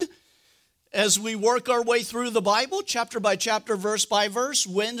as we work our way through the Bible, chapter by chapter, verse by verse.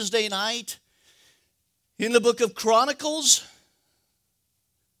 Wednesday night in the book of Chronicles.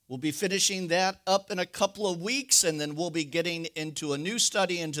 We'll be finishing that up in a couple of weeks, and then we'll be getting into a new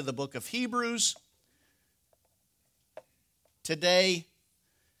study into the book of Hebrews. Today,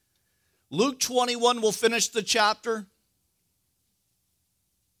 Luke 21 will finish the chapter.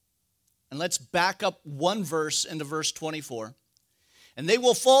 And let's back up one verse into verse 24. And they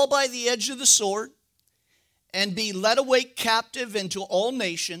will fall by the edge of the sword and be led away captive into all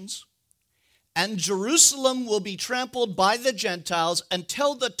nations. And Jerusalem will be trampled by the Gentiles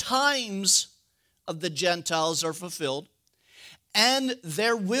until the times of the Gentiles are fulfilled. And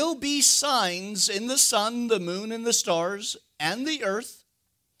there will be signs in the sun, the moon, and the stars, and the earth,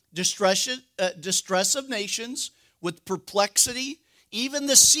 distress of nations with perplexity, even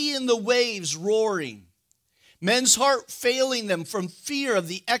the sea and the waves roaring. Men's heart failing them from fear of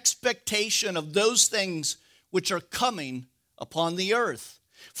the expectation of those things which are coming upon the earth.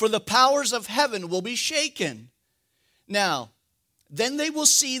 For the powers of heaven will be shaken. Now, then they will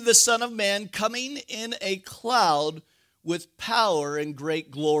see the Son of Man coming in a cloud with power and great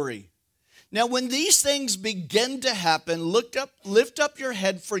glory. Now, when these things begin to happen, lift up your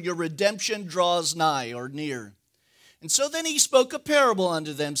head, for your redemption draws nigh or near. And so then he spoke a parable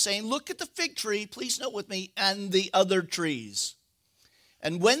unto them, saying, Look at the fig tree, please note with me, and the other trees.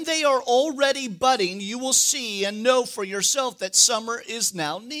 And when they are already budding, you will see and know for yourself that summer is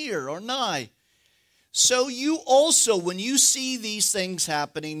now near or nigh. So you also, when you see these things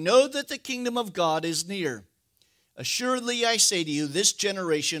happening, know that the kingdom of God is near. Assuredly, I say to you, this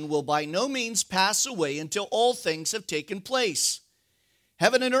generation will by no means pass away until all things have taken place.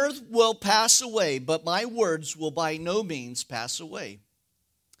 Heaven and earth will pass away, but my words will by no means pass away.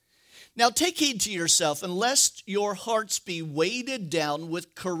 Now take heed to yourself, and lest your hearts be weighted down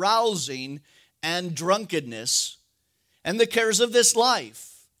with carousing and drunkenness and the cares of this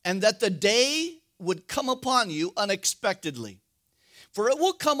life, and that the day would come upon you unexpectedly. For it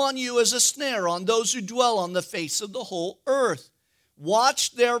will come on you as a snare on those who dwell on the face of the whole earth.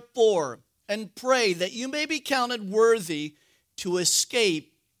 Watch therefore and pray that you may be counted worthy to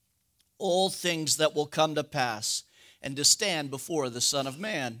escape all things that will come to pass, and to stand before the Son of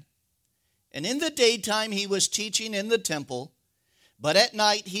Man. And in the daytime he was teaching in the temple, but at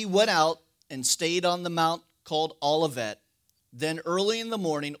night he went out and stayed on the mount called Olivet. Then early in the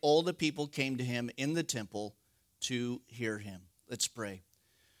morning all the people came to him in the temple to hear him. Let's pray.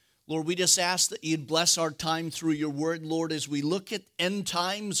 Lord, we just ask that you'd bless our time through your word, Lord, as we look at end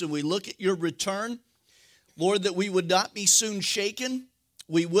times and we look at your return. Lord, that we would not be soon shaken.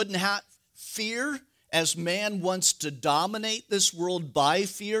 We wouldn't have fear as man wants to dominate this world by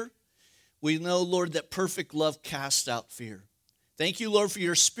fear. We know, Lord, that perfect love casts out fear. Thank you, Lord, for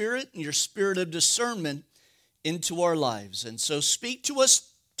your spirit and your spirit of discernment into our lives. And so speak to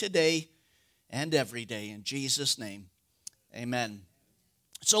us today and every day in Jesus' name. Amen.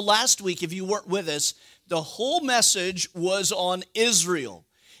 So last week, if you weren't with us, the whole message was on Israel.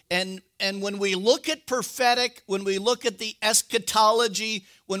 And when we look at prophetic, when we look at the eschatology,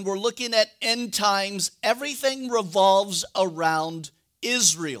 when we're looking at end times, everything revolves around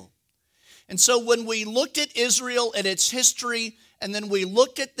Israel. And so when we looked at Israel and its history, and then we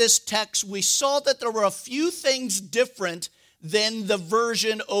looked at this text, we saw that there were a few things different than the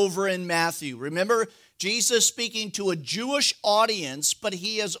version over in Matthew. Remember, Jesus speaking to a Jewish audience, but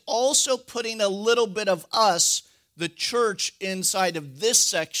he is also putting a little bit of us, the church, inside of this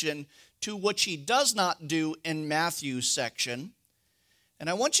section, to which he does not do in Matthew's section. And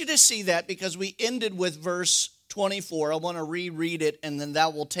I want you to see that because we ended with verse 24. I want to reread it, and then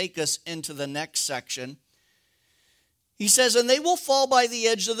that will take us into the next section. He says, And they will fall by the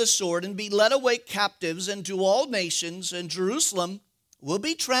edge of the sword and be led away captives into all nations, and Jerusalem will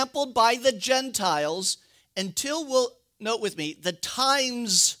be trampled by the Gentiles until, note with me, the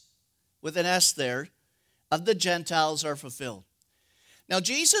times, with an S there, of the Gentiles are fulfilled. Now,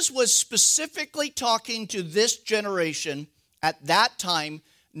 Jesus was specifically talking to this generation at that time,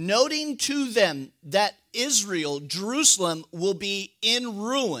 noting to them that Israel, Jerusalem, will be in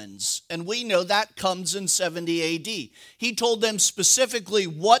ruins. And we know that comes in 70 A.D. He told them specifically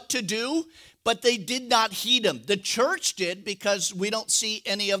what to do, but they did not heed him. The church did, because we don't see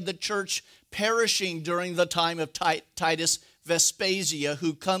any of the church perishing during the time of Titus Vespasian,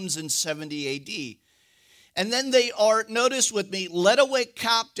 who comes in 70 A.D. And then they are, notice with me, led away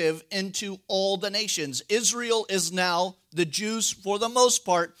captive into all the nations. Israel is now, the Jews for the most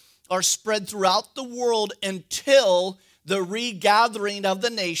part, are spread throughout the world until the regathering of the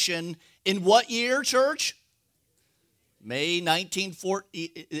nation in what year, church? May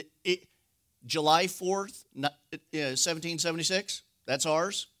 1940. July 4th, 1776, that's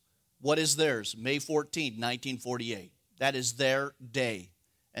ours. What is theirs? May 14th, 1948. That is their day.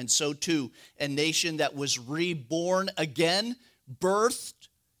 And so too, a nation that was reborn again, birthed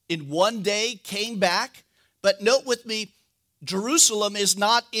in one day, came back. But note with me, Jerusalem is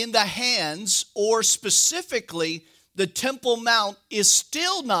not in the hands, or specifically, the Temple Mount is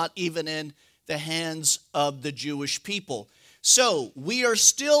still not even in the hands of the Jewish people. So we are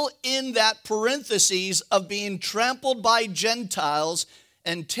still in that parentheses of being trampled by Gentiles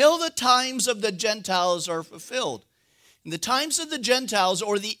until the times of the Gentiles are fulfilled. And the times of the Gentiles,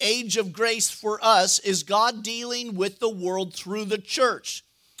 or the age of grace for us, is God dealing with the world through the church.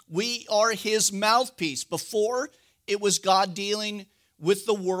 We are his mouthpiece. Before, it was God dealing with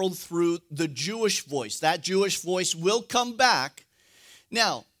the world through the Jewish voice. That Jewish voice will come back.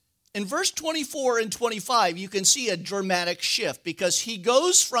 Now, in verse 24 and 25, you can see a dramatic shift, because he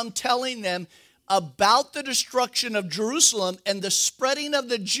goes from telling them about the destruction of Jerusalem and the spreading of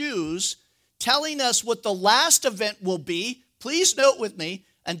the Jews, telling us what the last event will be. Please note with me,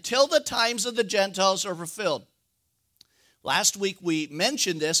 until the times of the Gentiles are fulfilled. Last week we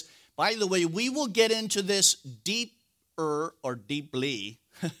mentioned this. By the way, we will get into this deeper or deeply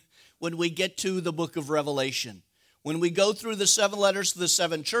when we get to the book of Revelation. When we go through the 7 letters to the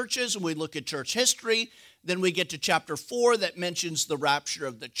 7 churches and we look at church history, then we get to chapter 4 that mentions the rapture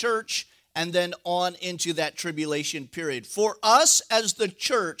of the church, and then on into that tribulation period. For us as the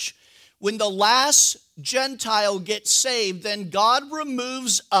church, when the last Gentile gets saved, then God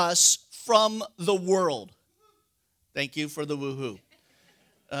removes us from the world. Thank you for the woohoo.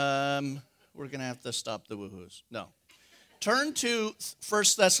 We're going to have to stop the woohoos. No. Turn to 1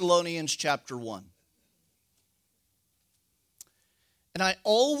 Thessalonians chapter 1. And I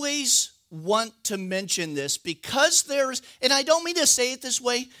always want to mention this because and I don't mean to say it this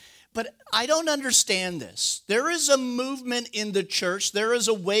way, but I don't understand this. There is a movement in the church. There is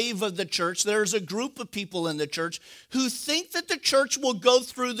a wave of the church. There is a group of people in the church who think that the church will go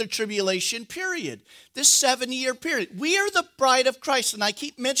through the tribulation period, this 7-year period. We are the bride of Christ, and I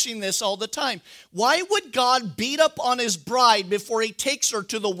keep mentioning this all the time. Why would God beat up on his bride before he takes her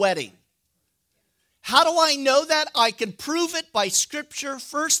to the wedding? How do I know that? I can prove it by Scripture.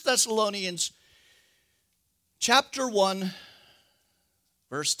 1 Thessalonians chapter 1,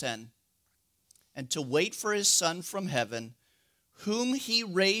 verse 10. And to wait for his Son from heaven, whom he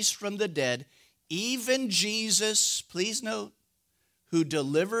raised from the dead, even Jesus, please note, who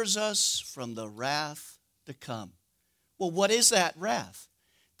delivers us from the wrath to come. Well, what is that wrath?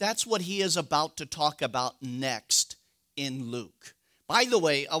 That's what he is about to talk about next in Luke. By the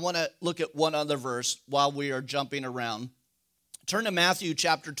way, I want to look at one other verse while we are jumping around. Turn to Matthew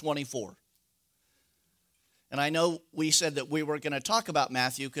chapter 24. And I know we said that we were going to talk about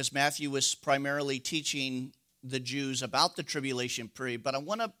Matthew because Matthew was primarily teaching the Jews about the tribulation period, but I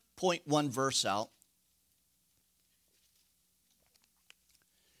want to point one verse out.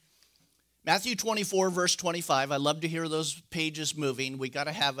 Matthew 24, verse 25. I love to hear those pages moving. We got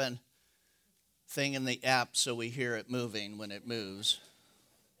to have a thing in the app so we hear it moving when it moves.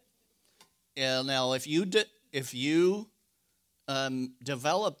 Yeah, now, if you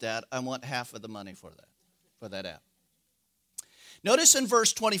develop that, I want half of the money for that app. Notice in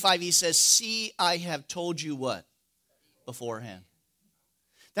verse 25, he says, "See, I have told you what? Beforehand."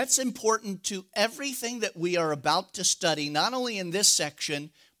 That's important to everything that we are about to study, not only in this section,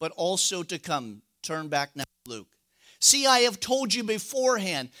 but also to come. Turn back now to Luke. See, I have told you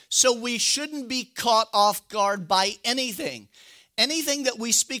beforehand, so we shouldn't be caught off guard by anything. Anything that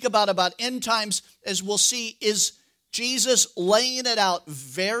we speak about end times, as we'll see, is Jesus laying it out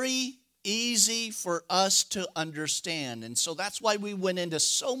very easy for us to understand. And so that's why we went into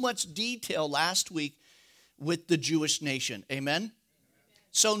so much detail last week with the Jewish nation. Amen?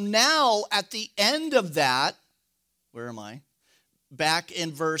 So now at the end of that, where am I? Back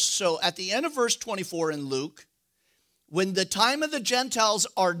in at the end of verse 24 in Luke, when the time of the Gentiles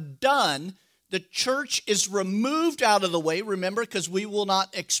are done, the church is removed out of the way, remember, because we will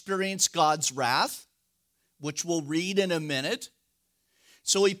not experience God's wrath, which we'll read in a minute.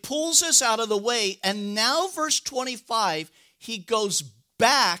 So he pulls us out of the way, and now verse 25, he goes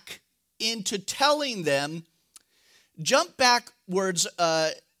back into telling them, jump backwards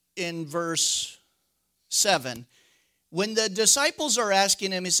in verse 7. When the disciples are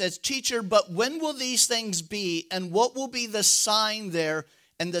asking him, he says, "Teacher, but when will these things be, and what will be the sign there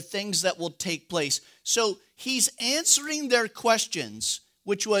and the things that will take place?" So he's answering their questions,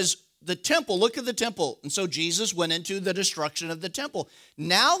 which was the temple. Look at the temple. And so Jesus went into the destruction of the temple.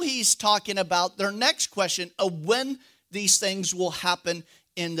 Now he's talking about their next question of when these things will happen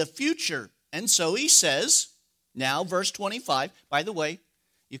in the future. And so he says, now verse 25, by the way,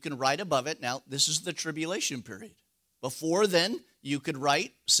 you can write above it. Now, this is the tribulation period. Before then, you could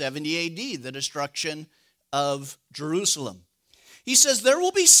write 70 AD, the destruction of Jerusalem. He says, there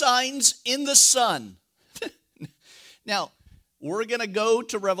will be signs in the sun. Now, we're going to go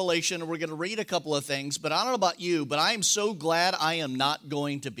to Revelation and we're going to read a couple of things, but I don't know about you, but I am so glad I am not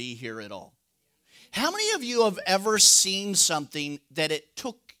going to be here at all. How many of you have ever seen something that it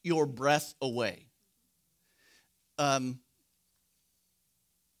took your breath away? In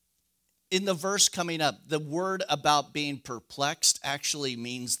the verse coming up, the word about being perplexed actually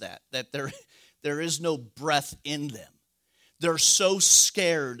means that there is no breath in them. They're so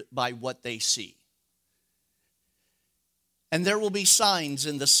scared by what they see. And there will be signs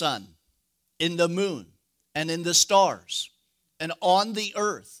in the sun, in the moon, and in the stars, and on the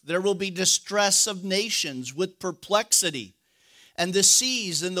earth. There will be distress of nations with perplexity, and the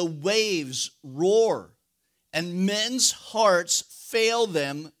seas and the waves roar, and men's hearts fail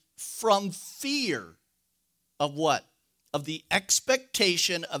them from fear of what? Of the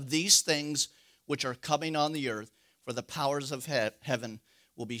expectation of these things which are coming on the earth, for the powers of heaven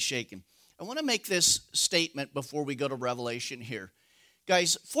will be shaken. I want to make this statement before we go to Revelation here.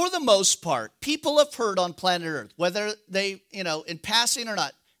 Guys, for the most part, people have heard on planet Earth, whether they, in passing or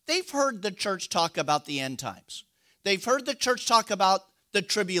not, they've heard the church talk about the end times. They've heard the church talk about the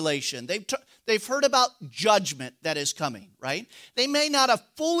tribulation. They've heard about judgment that is coming, right? They may not have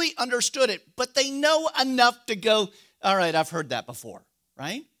fully understood it, but they know enough to go, all right, I've heard that before,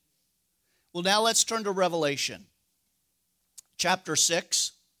 right? Well, now let's turn to Revelation. Chapter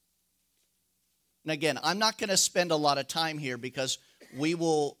 6. And again, I'm not going to spend a lot of time here because we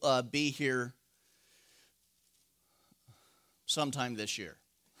will be here sometime this year.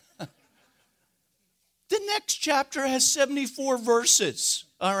 The next chapter has 74 verses,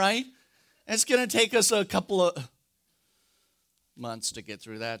 all right? And it's going to take us a couple of months to get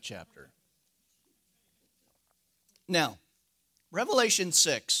through that chapter. Now, Revelation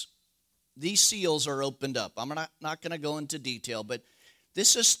 6, these seals are opened up. I'm not going to go into detail, but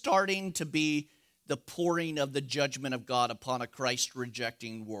this is starting to be the pouring of the judgment of God upon a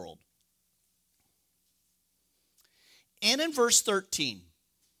Christ-rejecting world. And in verse 13,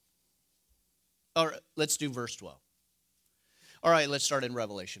 or let's do verse 12. All right, let's start in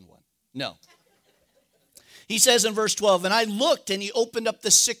Revelation 1. No. He says in verse 12, and I looked, and he opened up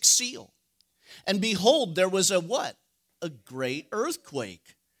the sixth seal. And behold, there was a what? A great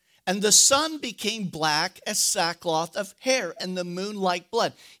earthquake. And the sun became black as sackcloth of hair, and the moon like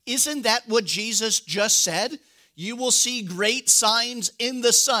blood. Isn't that what Jesus just said? You will see great signs in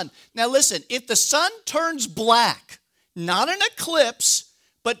the sun. Now listen, if the sun turns black, not an eclipse,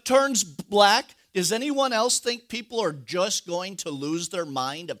 but turns black, does anyone else think people are just going to lose their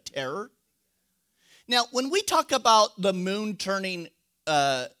mind of terror? Now, when we talk about the moon turning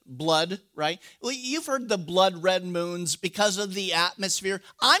blood, right? Well, you've heard the blood red moons because of the atmosphere.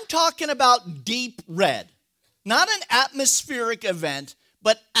 I'm talking about deep red. Not an atmospheric event,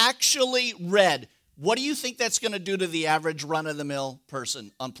 but actually red. What do you think that's going to do to the average run-of-the-mill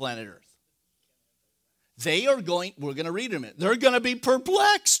person on planet Earth? We're going to read them. They're going to be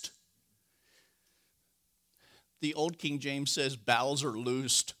perplexed. The old King James says bowels are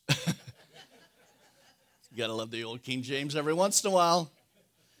loosed. You got to love the old King James every once in a while.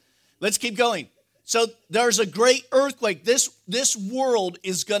 Let's keep going. So there's a great earthquake. This world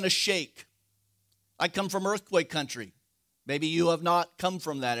is going to shake. I come from earthquake country. Maybe you have not come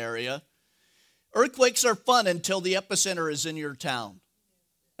from that area. Earthquakes are fun until the epicenter is in your town.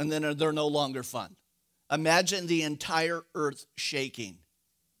 And then they're no longer fun. Imagine the entire earth shaking.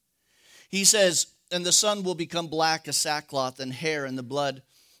 He says, and the sun will become black as sackcloth and hair, and the blood,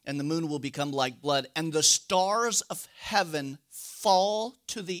 and the moon will become like blood, and the stars of heaven fall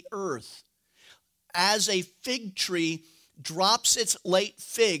to the earth as a fig tree drops its late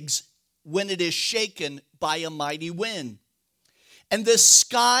figs when it is shaken by a mighty wind. And the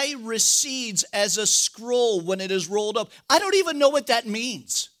sky recedes as a scroll when it is rolled up. I don't even know what that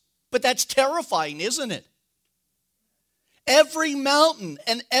means, but that's terrifying, isn't it? Every mountain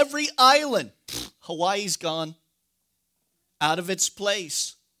and every island, Hawaii's gone out of its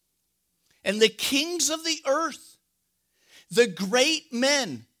place. And the kings of the earth, the great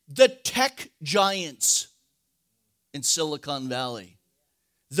men, the tech giants in Silicon Valley,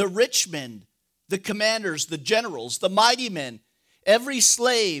 the rich men, the commanders, the generals, the mighty men, every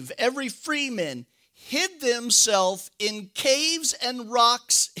slave, every freeman hid themselves in caves and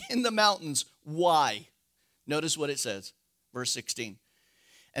rocks in the mountains. Why? Notice what it says, verse 16.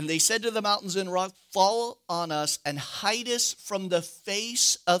 And they said to the mountains and rock, fall on us and hide us from the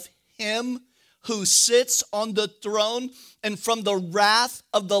face of him who sits on the throne and from the wrath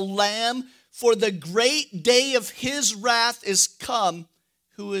of the Lamb, for the great day of his wrath is come,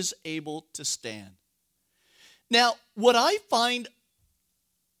 who is able to stand. Now, what I find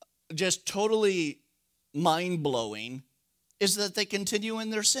just totally mind-blowing is that they continue in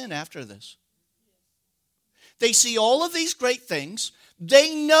their sin after this. They see all of these great things.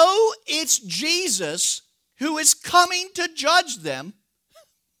 They know it's Jesus who is coming to judge them.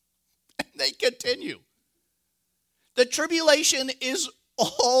 And they continue. The tribulation is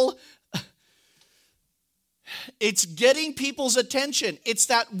all, it's getting people's attention. It's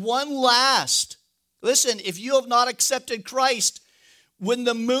that one last. Listen, if you have not accepted Christ, when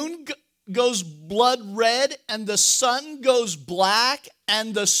the moon goes blood red and the sun goes black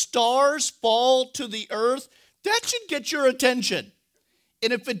and the stars fall to the earth, that should get your attention.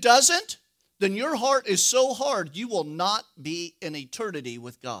 And if it doesn't, then your heart is so hard you will not be in eternity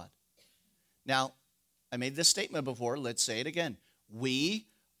with God. Now, I made this statement before. Let's say it again. We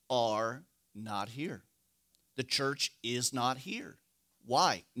are not here. The church is not here.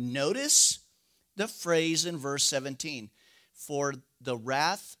 Why? Notice the phrase in verse 17. For the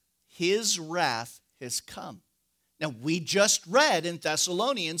wrath, his wrath has come. Now, we just read in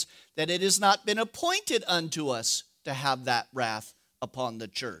Thessalonians that it has not been appointed unto us to have that wrath upon the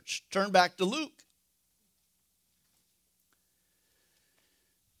church. Turn back to Luke.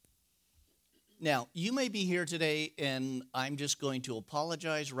 Now, you may be here today, and I'm just going to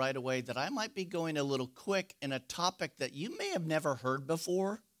apologize right away that I might be going a little quick in a topic that you may have never heard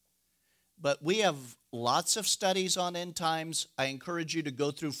before, but we have lots of studies on end times. I encourage you to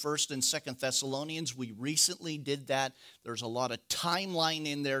go through 1st and 2nd Thessalonians. We recently did that. There's a lot of timeline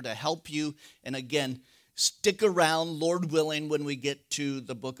in there to help you. And again, stick around, Lord willing, when we get to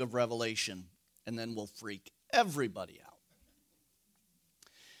the book of Revelation, and then we'll freak everybody out.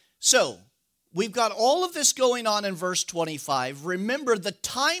 So, we've got all of this going on in verse 25. Remember, the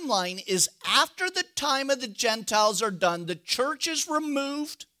timeline is after the time of the Gentiles are done, the church is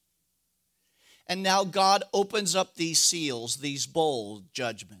removed, and now God opens up these seals, these bowl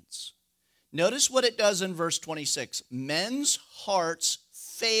judgments. Notice what it does in verse 26. Men's hearts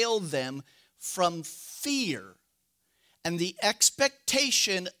fail them from fear and the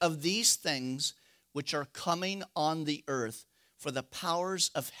expectation of these things which are coming on the earth, for the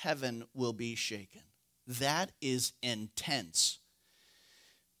powers of heaven will be shaken. That is intense.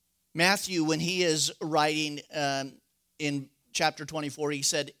 Matthew, when he is writing in chapter 24, he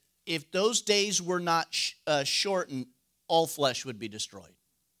said, if those days were not shortened, all flesh would be destroyed.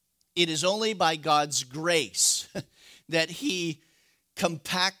 It is only by God's grace that he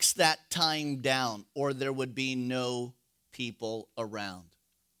compacts that time down, or there would be no people around.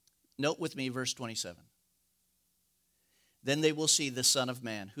 Note with me verse 27. Then they will see the Son of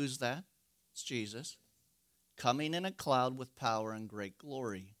Man. Who's that? It's Jesus. Coming in a cloud with power and great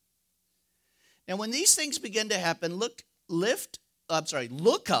glory. Now when these things begin to happen, look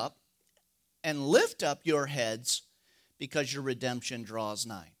up and lift up your heads, because your redemption draws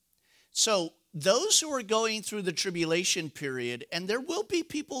nigh. So those who are going through the tribulation period, and there will be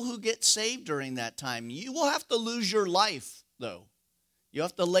people who get saved during that time. You will have to lose your life, though. You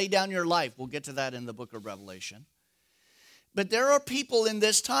have to lay down your life. We'll get to that in the book of Revelation. But there are people in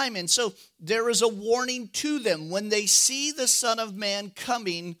this time, and so there is a warning to them when they see the Son of Man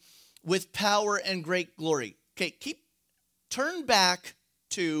coming with power and great glory. Okay, turn back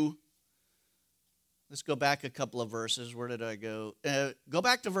to, let's go back a couple of verses. Where did I go? Go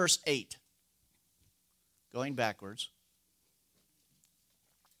back to verse 8. Going backwards.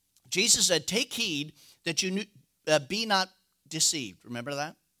 Jesus said, take heed that you be not deceived. Remember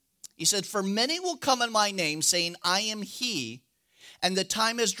that? He said, for many will come in my name, saying, I am he, and the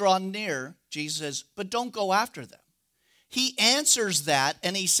time is drawn near. Jesus says, but don't go after them. He answers that,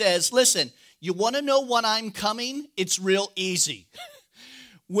 and he says, listen, you want to know when I'm coming? It's real easy.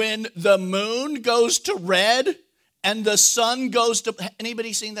 When the moon goes to red and the sun goes to...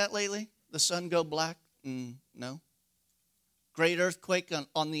 Anybody seen that lately? The sun go black? No. Great earthquake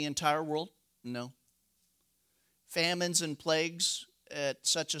on the entire world? No. Famines and plagues at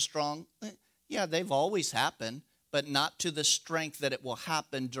such a strong... Yeah, they've always happened, but not to the strength that it will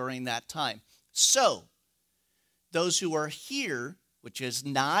happen during that time. So, those who are here, which is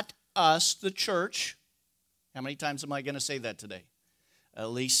not us, the church, how many times am I going to say that today? At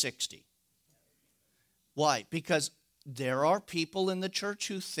least 60. Why? Because there are people in the church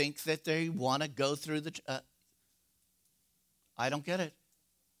who think that they want to go through the... I don't get it.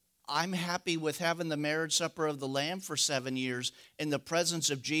 I'm happy with having the marriage supper of the Lamb for 7 years in the presence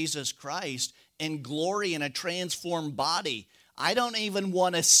of Jesus Christ in glory in a transformed body. I don't even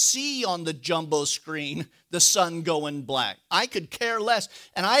want to see on the jumbo screen the sun going black. I could care less.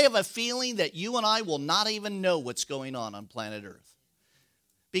 And I have a feeling that you and I will not even know what's going on planet Earth.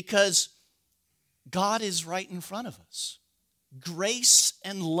 Because God is right in front of us. Grace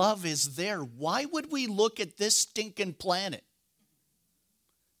and love is there. Why would we look at this stinking planet?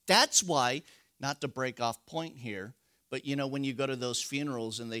 That's why, not to break off point here, but you know when you go to those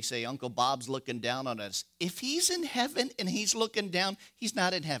funerals and they say, Uncle Bob's looking down on us. If he's in heaven and he's looking down, he's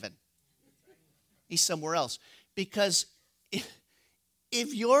not in heaven. He's somewhere else. Because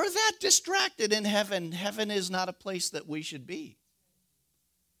if you're that distracted in heaven, heaven is not a place that we should be.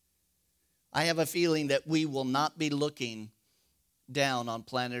 I have a feeling that we will not be looking down on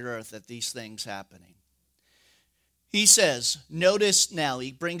planet Earth at these things happening. He says, notice now,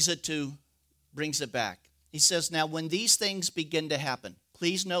 he brings it back. He says, now when these things begin to happen,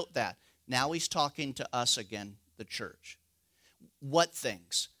 please note that. Now he's talking to us again, the church. What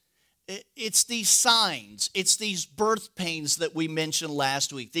things? It's these signs. It's these birth pains that we mentioned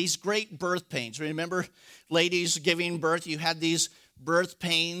last week. These great birth pains. Remember, ladies giving birth, you had these birth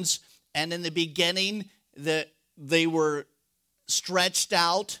pains. And in the beginning, they were stretched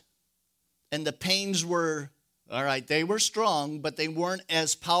out. And the pains were, all right, they were strong, but they weren't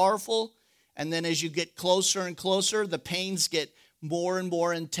as powerful. And then as you get closer and closer, the pains get more and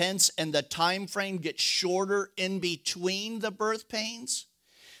more intense, and the time frame gets shorter in between the birth pains.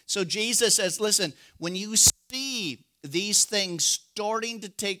 So Jesus says, listen, when you see these things starting to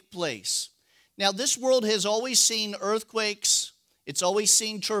take place. Now, this world has always seen earthquakes. It's always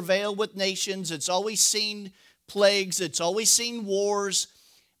seen travail with nations. It's always seen plagues. It's always seen wars.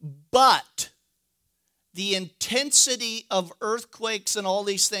 But the intensity of earthquakes and all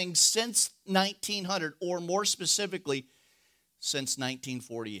these things since 1900, or more specifically, since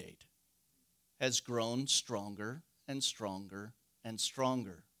 1948, has grown stronger and stronger and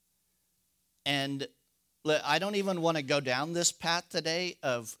stronger. And I don't even want to go down this path today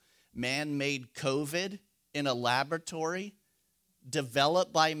of man-made COVID in a laboratory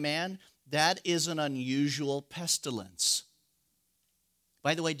developed by man. That is an unusual pestilence.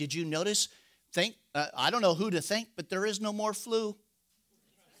 By the way, did you notice? I don't know who to thank, but there is no more flu.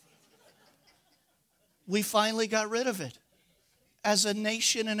 We finally got rid of it. As a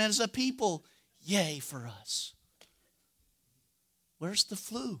nation and as a people, yay for us. Where's the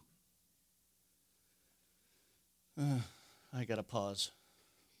flu? I got to pause.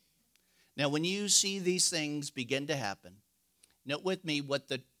 Now, when you see these things begin to happen, note with me what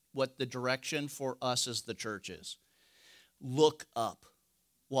the direction for us as the church is. Look up.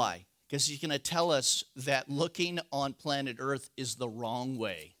 Why? Because he's going to tell us that looking on planet Earth is the wrong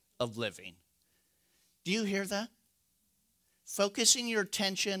way of living. Do you hear that? Focusing your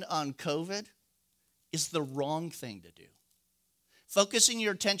attention on COVID is the wrong thing to do. Focusing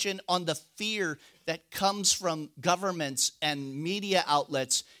your attention on the fear that comes from governments and media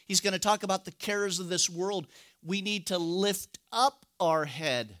outlets. He's going to talk about the cares of this world. We need to lift up our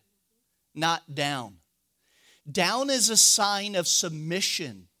head, not down. Down is a sign of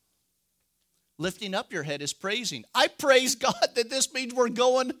submission. Lifting up your head is praising. I praise God that this means we're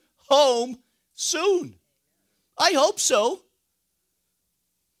going home soon. I hope so.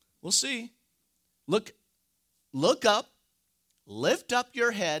 We'll see. Look up. Lift up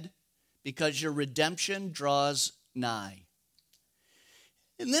your head because your redemption draws nigh.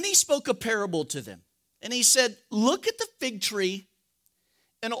 And then he spoke a parable to them. And he said, look at the fig tree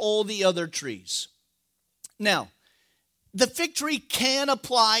and all the other trees. Now, the fig tree can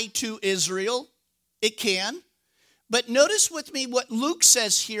apply to Israel. It can. But notice with me what Luke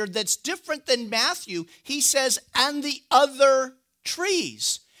says here that's different than Matthew. He says, and the other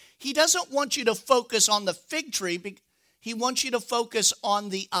trees. He doesn't want you to focus on the fig tree. He wants you to focus on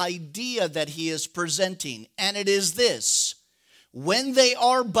the idea that he is presenting. And it is this. When they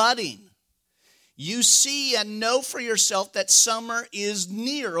are budding, you see and know for yourself that summer is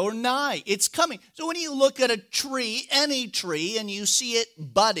near or nigh. It's coming. So when you look at a tree, any tree, and you see it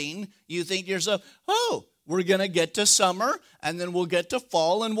budding, you think to yourself, oh, we're going to get to summer, and then we'll get to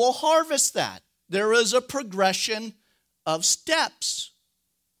fall, and we'll harvest that. There is a progression of steps,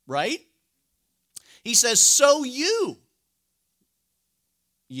 right? He says, so you,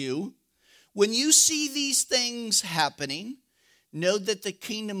 when you see these things happening, know that the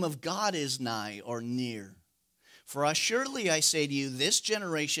kingdom of God is nigh or near. For assuredly I say to you, this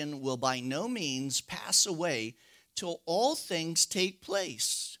generation will by no means pass away till all things take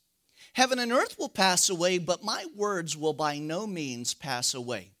place. Heaven and earth will pass away, but my words will by no means pass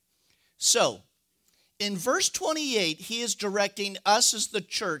away. So, in verse 28, he is directing us as the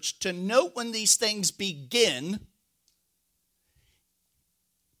church to note when these things begin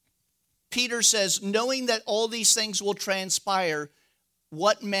Peter says, knowing that all these things will transpire,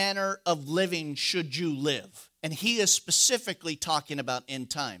 what manner of living should you live? And he is specifically talking about end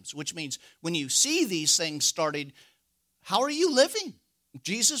times, which means when you see these things starting, how are you living?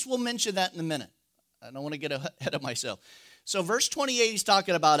 Jesus will mention that in a minute. I don't want to get ahead of myself. So verse 28, he's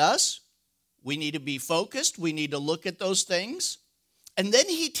talking about us. We need to be focused. We need to look at those things. And then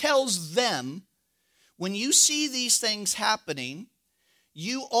he tells them, when you see these things happening,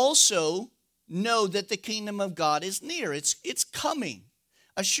 you also know that the kingdom of God is near. It's coming.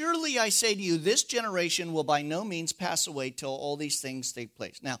 Assuredly, I say to you, this generation will by no means pass away till all these things take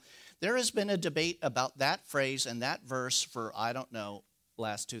place. Now, there has been a debate about that phrase and that verse for, I don't know,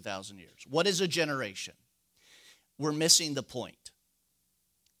 last 2,000 years. What is a generation? We're missing the point.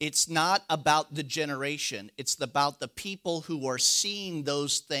 It's not about the generation. It's about the people who are seeing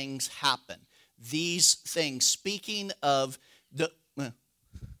those things happen. These things, speaking of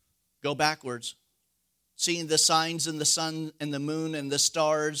go backwards. Seeing the signs in the sun and the moon and the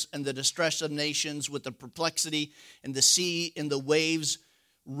stars and the distress of nations with the perplexity and the sea and the waves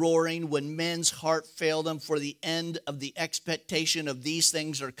roaring when men's heart failed them, for the end of the expectation of these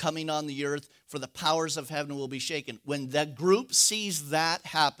things are coming on the earth, for the powers of heaven will be shaken. When the group sees that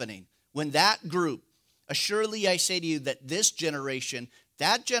happening, when that group, assuredly I say to you that this generation,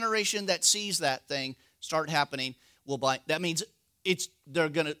 that generation that sees that thing start happening, that means they're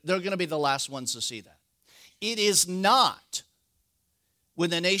gonna be the last ones to see that. It is not when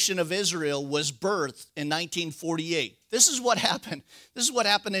the nation of Israel was birthed in 1948. This is what happened. This is what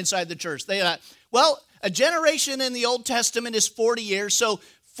happened inside the church. They thought, well, a generation in the Old Testament is 40 years, so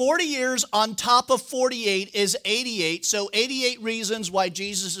 40 years on top of 48 is 88, so 88 reasons why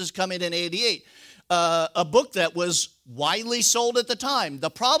Jesus is coming in 88. A book that was widely sold at the time. The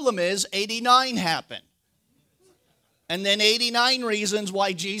problem is 89 happened. And then 89 reasons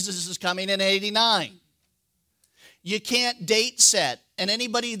why Jesus is coming in 89. You can't date set. And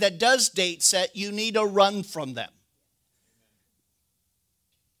anybody that does date set, you need to run from them.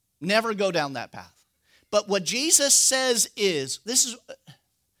 Never go down that path. But what Jesus says is,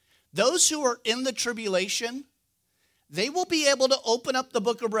 those who are in the tribulation, they will be able to open up the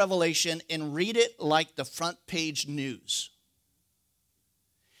book of Revelation and read it like the front page news.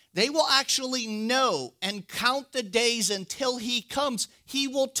 They will actually know and count the days until he comes. He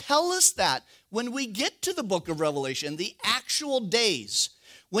will tell us that when we get to the book of Revelation, the actual days.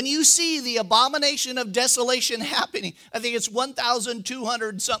 When you see the abomination of desolation happening, I think it's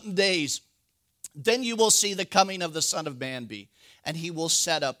 1,200 something days, then you will see the coming of the Son of Man be, and he will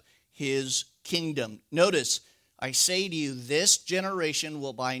set up his kingdom. Notice, I say to you, this generation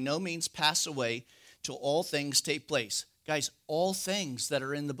will by no means pass away till all things take place. Guys, all things that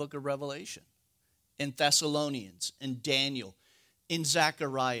are in the book of Revelation, in Thessalonians, in Daniel, in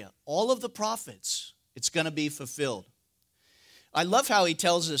Zechariah, all of the prophets, it's going to be fulfilled. I love how he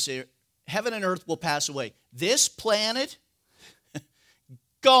tells us here, heaven and earth will pass away. This planet,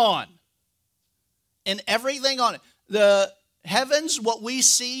 gone. And everything on it. The heavens, what we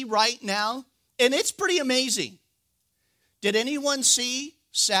see right now, and it's pretty amazing. Did anyone see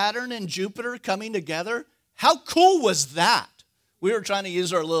Saturn and Jupiter coming together? How cool was that? We were trying to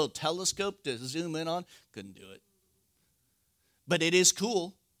use our little telescope to zoom in on. Couldn't do it. But it is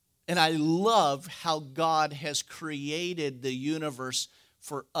cool. And I love how God has created the universe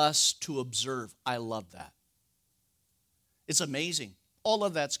for us to observe. I love that. It's amazing. All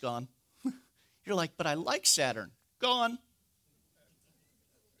of that's gone. You're like, but I like Saturn. Gone.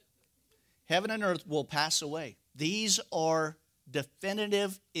 Heaven and earth will pass away. These are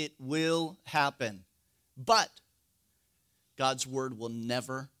definitive. It will happen. But God's word will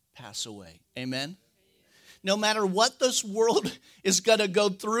never pass away. Amen? No matter what this world is going to go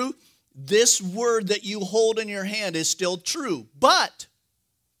through, this word that you hold in your hand is still true. But,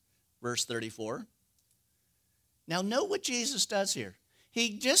 verse 34, now note what Jesus does here.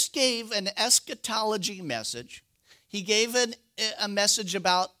 He just gave an eschatology message. He gave a message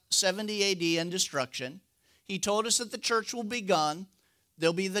about 70 AD and destruction. He told us that the church will be gone.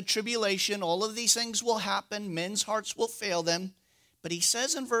 There'll be the tribulation. All of these things will happen. Men's hearts will fail them. But he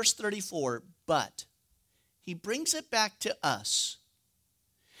says in verse 34, but he brings it back to us.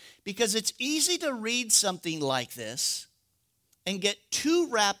 Because it's easy to read something like this and get too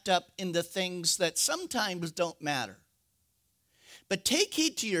wrapped up in the things that sometimes don't matter. But take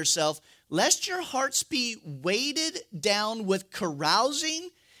heed to yourself, lest your hearts be weighted down with carousing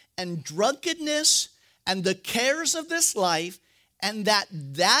and drunkenness and the cares of this life, and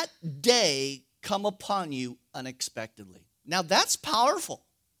that day come upon you unexpectedly. Now that's powerful.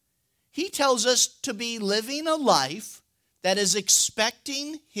 He tells us to be living a life that is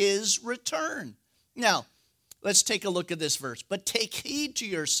expecting his return. Now, let's take a look at this verse. But take heed to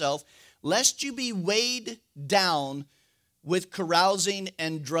yourself, lest you be weighed down with carousing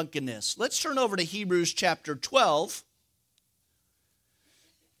and drunkenness. Let's turn over to Hebrews chapter 12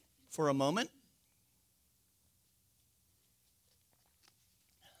 for a moment.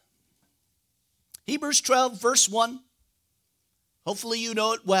 Hebrews 12, verse 1. Hopefully you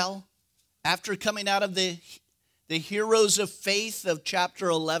know it well. After coming out of the heroes of faith of chapter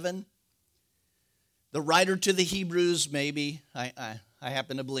 11, the writer to the Hebrews, maybe, I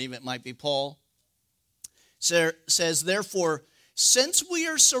happen to believe it might be Paul, says, therefore, since we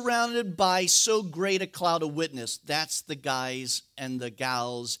are surrounded by so great a cloud of witness, that's the guys and the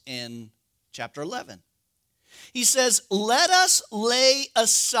gals in chapter 11. He says, let us lay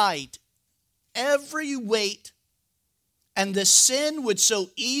aside every weight and the sin which so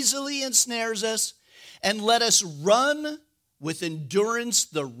easily ensnares us, and let us run with endurance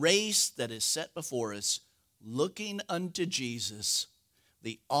the race that is set before us, looking unto Jesus,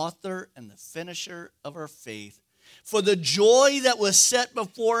 the author and the finisher of our faith. For the joy that was set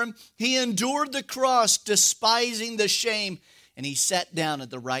before him, he endured the cross, despising the shame, and he sat down at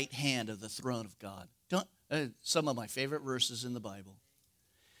the right hand of the throne of God. Some of my favorite verses in the Bible.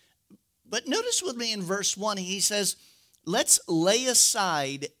 But notice with me in verse 1, he says, let's lay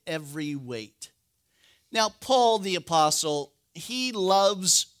aside every weight. Now, Paul the apostle, he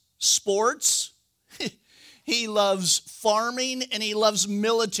loves sports, he loves farming, and he loves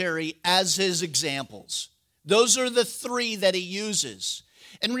military as his examples. Those are the three that he uses.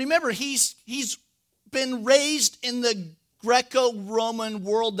 And remember, he's been raised in the Greco-Roman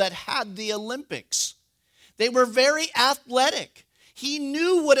world that had the Olympics. They were very athletic. He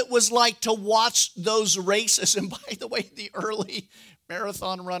knew what it was like to watch those races. And by the way, the early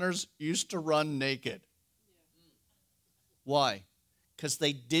marathon runners used to run naked. Why? Because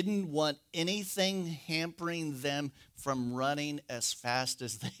they didn't want anything hampering them from running as fast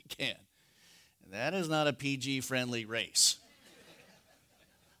as they can. And that is not a PG-friendly race.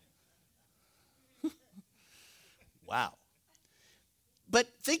 Wow. But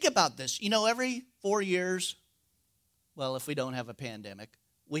think about this. You know, every 4 years, well, if we don't have a pandemic,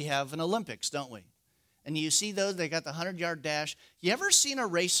 we have an Olympics, don't we? And you see those, they got the 100-yard dash. You ever seen a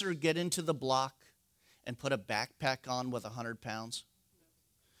racer get into the block and put a backpack on with 100 pounds?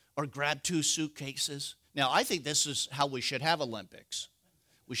 Or grab 2 suitcases? Now, I think this is how we should have Olympics.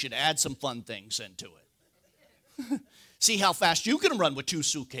 We should add some fun things into it. See how fast you can run with 2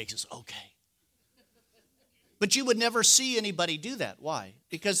 suitcases. Okay. But you would never see anybody do that. Why?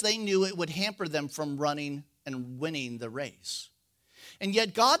 Because they knew it would hamper them from running and winning the race. And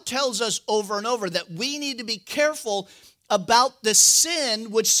yet God tells us over and over that we need to be careful about the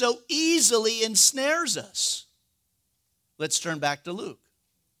sin which so easily ensnares us. Let's turn back to Luke.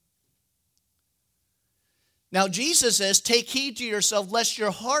 Now Jesus says, take heed to yourself lest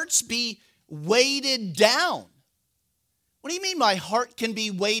your hearts be weighted down. What do you mean my heart can be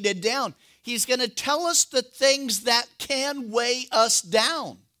weighted down? He's going to tell us the things that can weigh us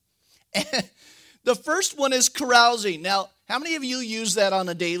down. And the first one is carousing. Now, how many of you use that on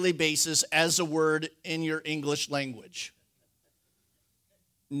a daily basis as a word in your English language?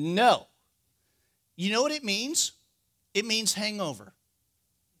 No. You know what it means? It means hangover.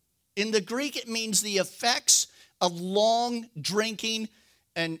 In the Greek, it means the effects of long drinking,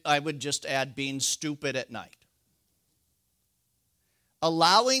 and I would just add being stupid at night.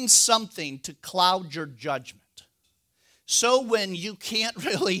 Allowing something to cloud your judgment. So when you can't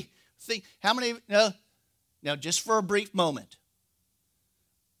really think, how many, now just for a brief moment.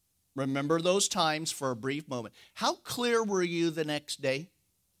 Remember those times for a brief moment. How clear were you the next day?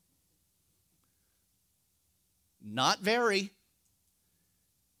 Not very.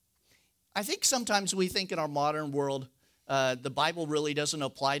 I think sometimes we think in our modern world, the Bible really doesn't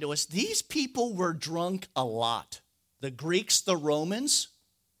apply to us. These people were drunk a lot. The Greeks, the Romans.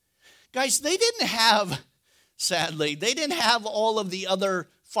 Guys, they didn't have, sadly, they didn't have all of the other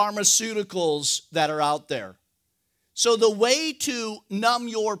pharmaceuticals that are out there. So the way to numb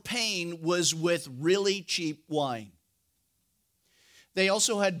your pain was with really cheap wine. They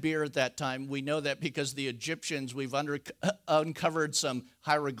also had beer at that time. We know that because the Egyptians, we've uncovered some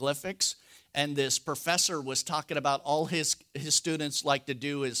hieroglyphics, and this professor was talking about all his students like to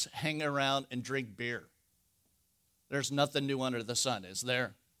do is hang around and drink beer. There's nothing new under the sun, is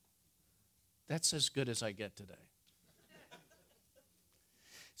there? That's as good as I get today.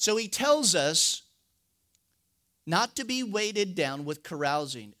 So he tells us not to be weighted down with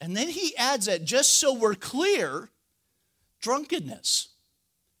carousing. And then he adds that, just so we're clear, drunkenness.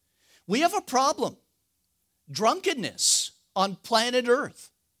 We have a problem. Drunkenness. on planet Earth.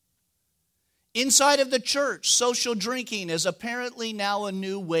 Inside of the church, social drinking is apparently now a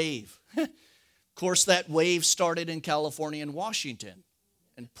new wave. Of course, that wave started in California and Washington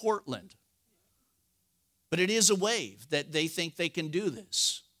and Portland. But it is a wave that they think they can do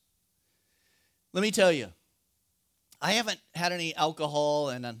this. Let me tell you, I haven't had any alcohol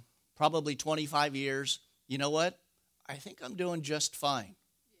in probably 25 years. You know what? I think I'm doing just fine.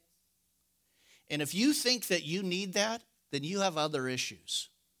 And if you think that you need that, then you have other issues.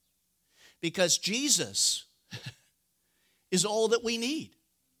 Because Jesus is all that we need.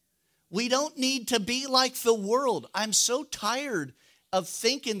 We don't need to be like the world. I'm so tired of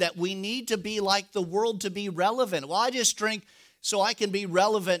thinking that we need to be like the world to be relevant. Well, I just drink so I can be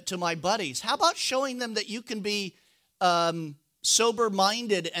relevant to my buddies. How about showing them that you can be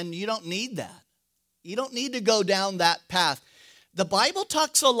sober-minded and you don't need that? You don't need to go down that path. The Bible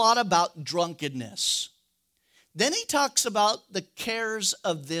talks a lot about drunkenness. Then he talks about the cares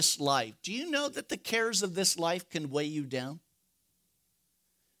of this life. Do you know that the cares of this life can weigh you down?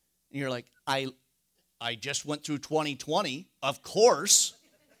 And you're like, I just went through 2020, of course,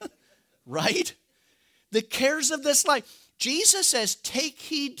 right? The cares of this life. Jesus says, take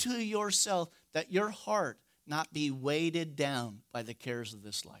heed to yourself that your heart not be weighted down by the cares of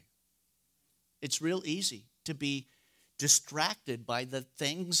this life. It's real easy to be distracted by the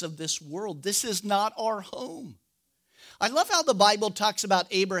things of this world. This is not our home. I love how the Bible talks about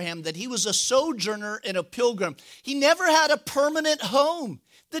Abraham, that he was a sojourner and a pilgrim. He never had a permanent home.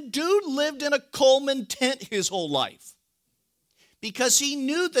 The dude lived in a Coleman tent his whole life because he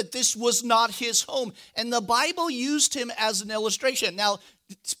knew that this was not his home. And the Bible used him as an illustration. Now,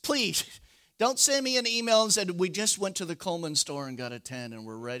 please, don't send me an email and say, we just went to the Coleman store and got a tent and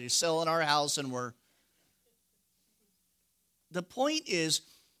we're ready to sell in our house and we're... The point is,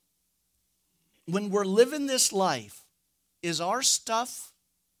 when we're living this life, is our stuff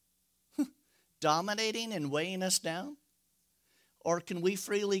dominating and weighing us down? Or can we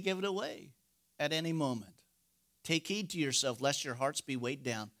freely give it away at any moment? Take heed to yourself, lest your hearts be weighed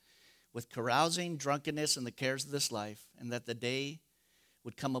down with carousing, drunkenness, and the cares of this life, and that the day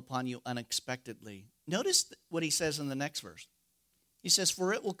would come upon you unexpectedly. Notice what he says in the next verse. He says,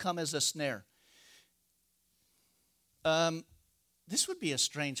 for it will come as a snare. This would be a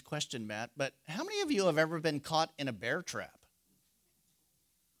strange question, Matt, but how many of you have ever been caught in a bear trap?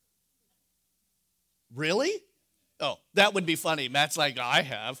 Really? Oh, that would be funny. Matt's like, I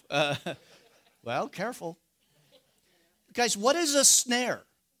have. Well, careful. Guys, what is a snare?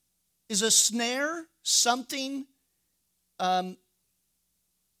 Is a snare something that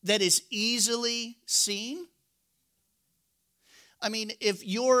is easily seen? I mean, if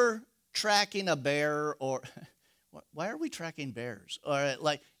you're tracking a bear or... Why are we tracking bears? Or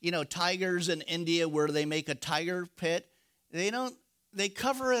tigers in India where they make a tiger pit. They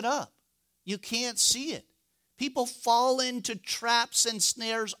cover it up. You can't see it. People fall into traps and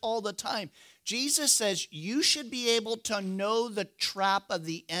snares all the time. Jesus says you should be able to know the trap of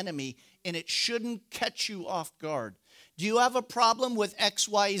the enemy and it shouldn't catch you off guard. Do you have a problem with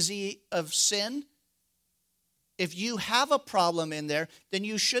XYZ of sin? If you have a problem in there, then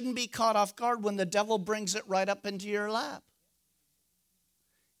you shouldn't be caught off guard when the devil brings it right up into your lap.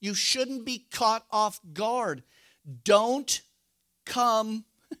 You shouldn't be caught off guard. Don't come,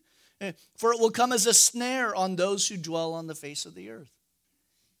 for it will come as a snare on those who dwell on the face of the earth.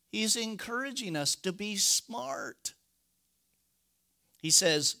 He's encouraging us to be smart. He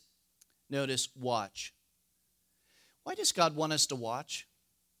says, notice, watch. Why does God want us to watch?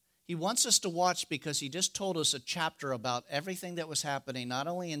 He wants us to watch because he just told us a chapter about everything that was happening, not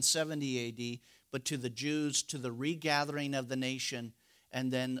only in 70 AD, but to the Jews, to the regathering of the nation,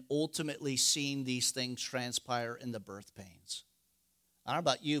 and then ultimately seeing these things transpire in the birth pains. I don't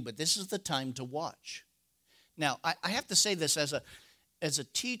know about you, but this is the time to watch. Now, I have to say this as a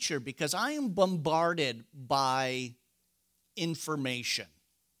teacher because I am bombarded by information.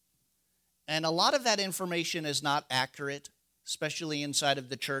 And a lot of that information is not accurate. Especially inside of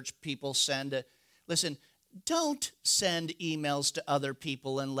the church, people listen, don't send emails to other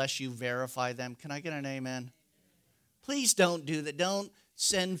people unless you verify them. Can I get an amen? Please don't do that. Don't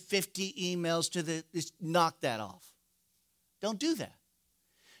send 50 emails knock that off. Don't do that.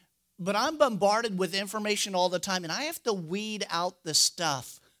 But I'm bombarded with information all the time, and I have to weed out the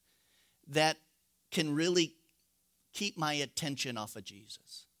stuff that can really keep my attention off of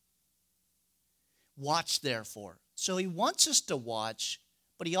Jesus. Watch, therefore. So he wants us to watch,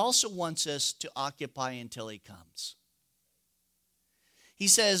 but he also wants us to occupy until he comes. He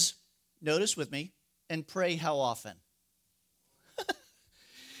says, notice with me, and pray how often?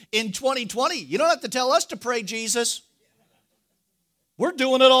 In 2020, you don't have to tell us to pray, Jesus. We're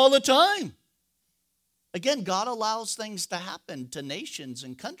doing it all the time. Again, God allows things to happen to nations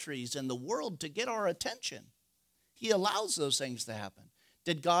and countries and the world to get our attention. He allows those things to happen.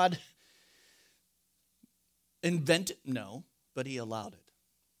 Did God invent it? No, but he allowed it.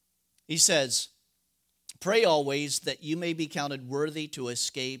 He says, pray always that you may be counted worthy to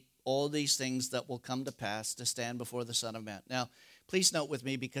escape all these things that will come to pass to stand before the Son of Man. Now, please note with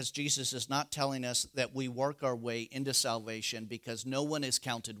me, because Jesus is not telling us that we work our way into salvation, because no one is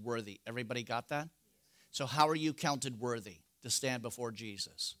counted worthy. Everybody got that? So how are you counted worthy to stand before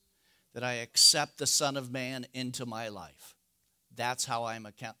Jesus? That I accept the Son of Man into my life. That's how I'm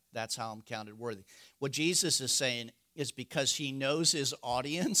counted worthy. What Jesus is saying is because he knows his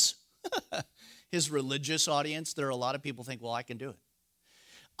audience, his religious audience, there are a lot of people think, well, I can do it.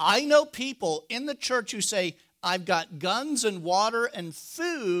 I know people in the church who say, I've got guns and water and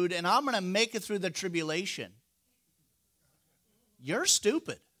food, and I'm going to make it through the tribulation. You're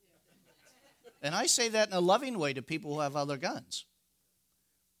stupid. And I say that in a loving way to people who have other guns.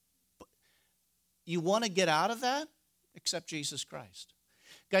 You want to get out of that? Accept Jesus Christ.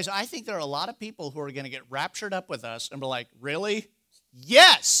 Guys, I think there are a lot of people who are going to get raptured up with us and be like, really?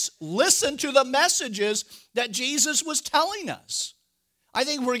 Yes, listen to the messages that Jesus was telling us. I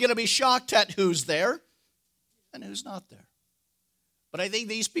think we're going to be shocked at who's there and who's not there. But I think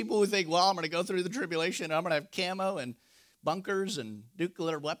these people who think, well, I'm going to go through the tribulation, and I'm going to have camo and bunkers and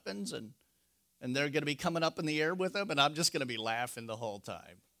nuclear weapons, and they're going to be coming up in the air with them, and I'm just going to be laughing the whole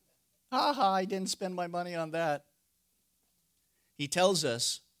time. Ha ha, I didn't spend my money on that. He tells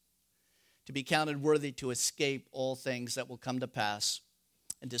us to be counted worthy to escape all things that will come to pass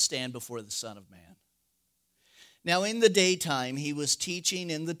and to stand before the Son of Man. Now in the daytime he was teaching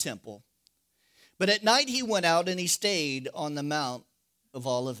in the temple, but at night he went out and he stayed on the Mount of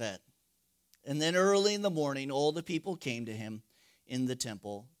Olivet. And then early in the morning all the people came to him in the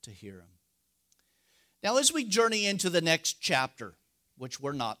temple to hear him. Now as we journey into the next chapter, which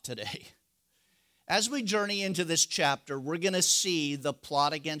we're not today, as we journey into this chapter, we're going to see the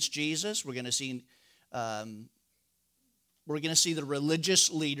plot against Jesus. We're going to see the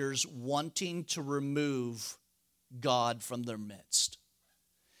religious leaders wanting to remove God from their midst.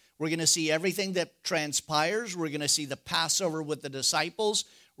 We're going to see everything that transpires. We're going to see the Passover with the disciples.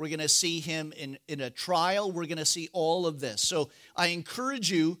 We're going to see him in a trial. We're going to see all of this. So I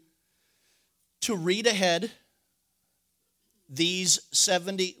encourage you to read ahead these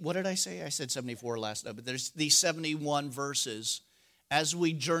 70, what did I say? I said 74 last night, but there's these 71 verses as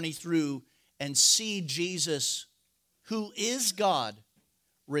we journey through and see Jesus, who is God,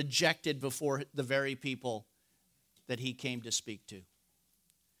 rejected before the very people that he came to speak to.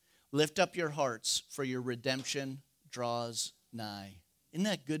 Lift up your hearts, for your redemption draws nigh. Isn't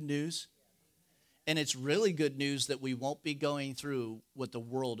that good news? And it's really good news that we won't be going through what the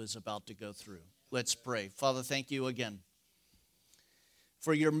world is about to go through. Let's pray. Father, thank you again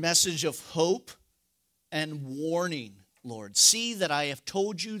for your message of hope and warning, Lord. See that I have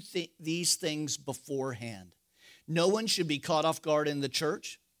told you these things beforehand. No one should be caught off guard in the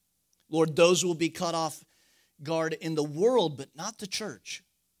church. Lord, those will be caught off guard in the world, but not the church.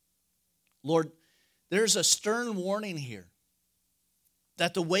 Lord, there's a stern warning here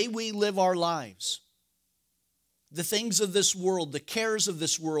that the way we live our lives, the things of this world, the cares of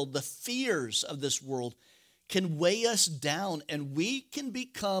this world, the fears of this world can weigh us down, and we can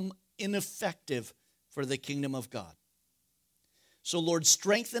become ineffective for the kingdom of God. So, Lord,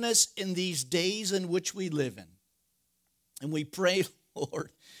 strengthen us in these days in which we live in. And we pray, Lord,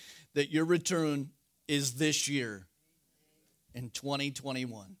 that your return is this year in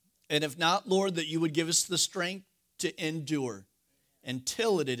 2021. And if not, Lord, that you would give us the strength to endure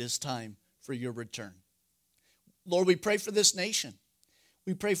until it is time for your return. Lord, we pray for this nation.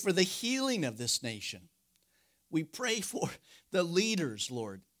 We pray for the healing of this nation. We pray for the leaders,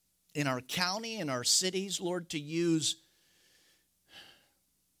 Lord, in our county and our cities, Lord, to use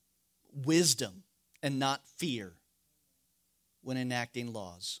wisdom and not fear when enacting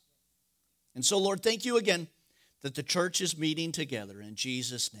laws. And so, Lord, thank you again that the church is meeting together. In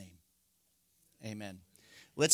Jesus' name, amen.